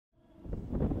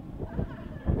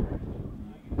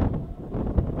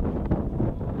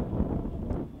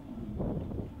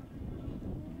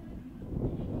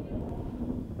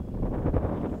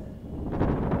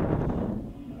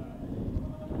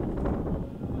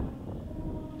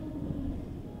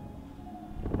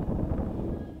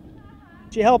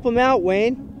Did you help him out,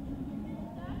 Wayne?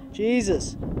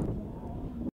 Jesus.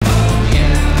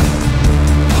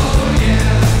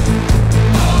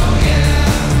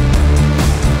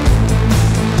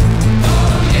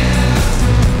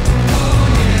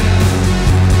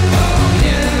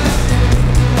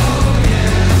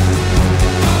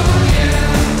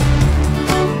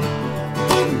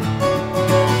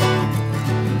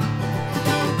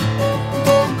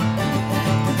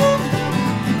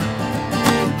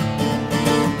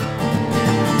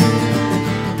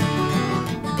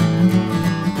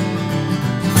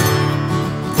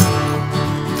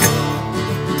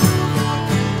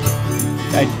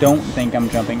 I don't think I'm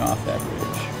jumping off that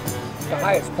bridge. The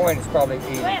highest point is probably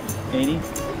 80. 80?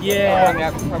 Yeah.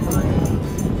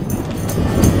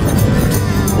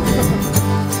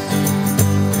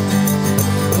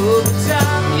 All the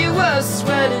time you were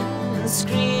sweating and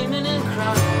screaming and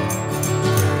crying,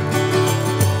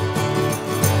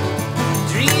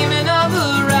 dreaming of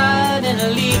a ride in a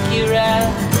leaky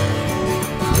ride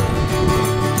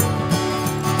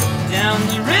down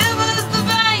the rivers, the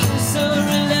veins so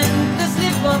relentlessly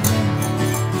bumping,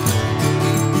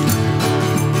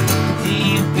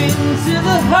 deep into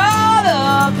the heart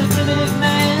of the primitive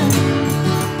man,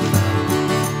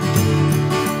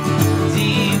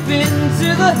 deep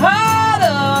into the heart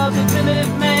of the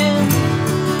primitive man,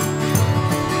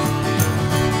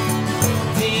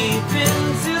 deep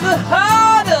into the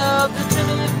heart of the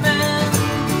primitive man.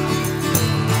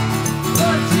 1,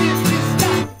 2, 3,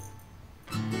 stop.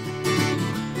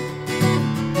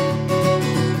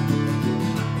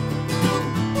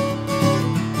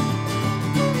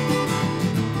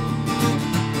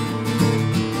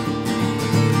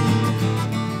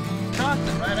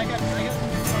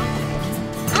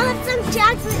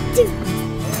 Chocolate too.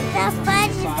 That's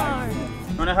fudgy bar.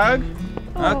 Want a hug?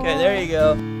 Oh. Okay, there you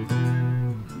go.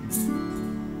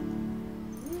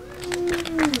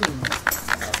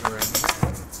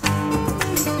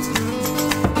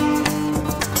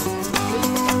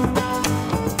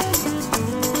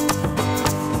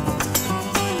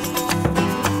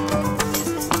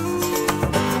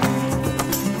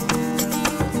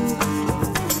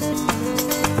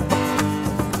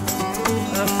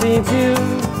 I feed you.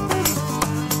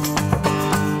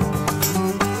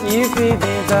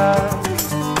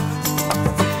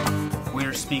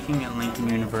 We're speaking at Lincoln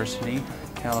University,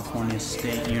 California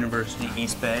State University,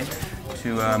 East Bay,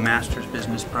 to a master's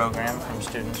business program from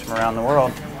students from around the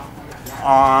world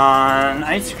on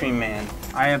Ice Cream Man.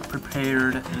 I have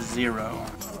prepared 0.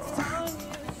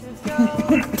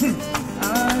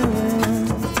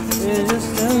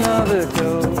 Just another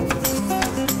ghost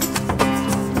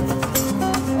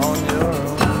on your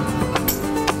own.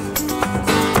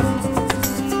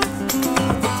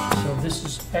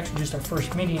 Actually just our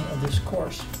first meeting of this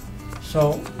course.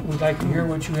 So we'd like to hear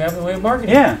what you have in the way of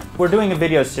marketing. Yeah, we're doing a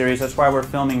video series, that's why we're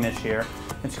filming this year.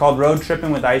 It's called Road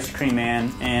Trippin' with Ice Cream Man,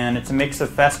 and it's a mix of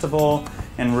festival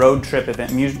and road trip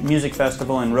event, music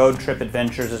festival and road trip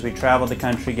adventures as we travel the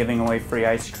country giving away free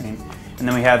ice cream. And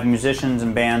then we have musicians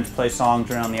and bands play songs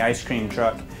around the ice cream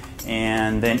truck,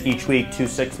 and then each week 2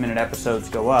 6-minute episodes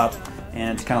go up,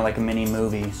 and it's kind of like a mini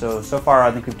movie. So far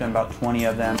I think we've done about 20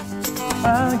 of them.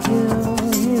 I'll kill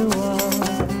you all,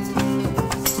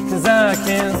 'cause I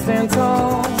can't stand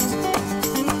tall.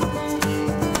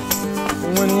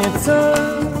 When you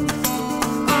turn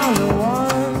on the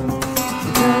one,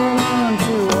 turn on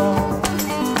to all.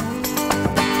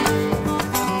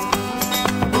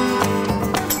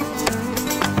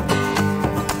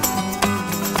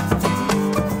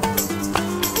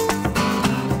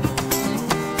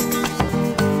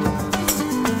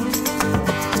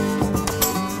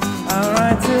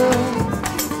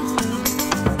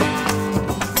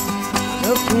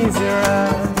 Appease your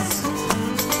eyes,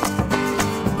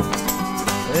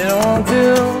 it won't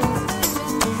do,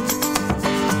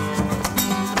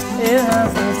 it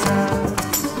has no time,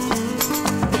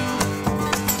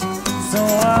 so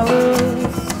I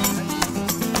lose,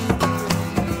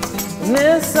 and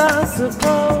this I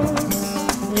suppose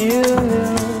you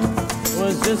knew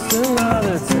was just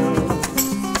another tune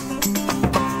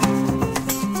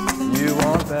you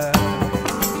want back.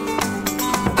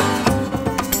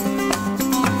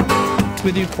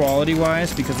 With you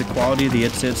quality-wise, because the quality of the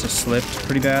itsits has slipped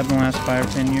pretty bad in the last 5 or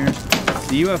 10 years.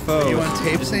 The UFO you on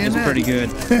tape saying that? Pretty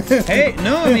good. Hey,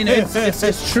 no, I mean it's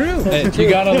true. You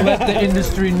gotta let the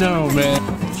industry know, man.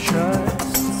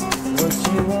 Trust what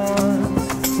you want,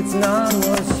 it's not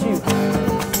what you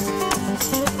have.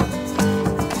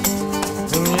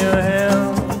 From your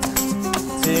hand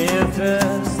to your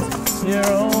fist,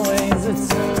 you're always a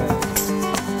turn.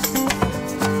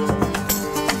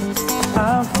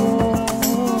 I fall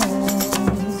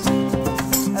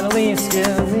jelly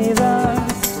skin.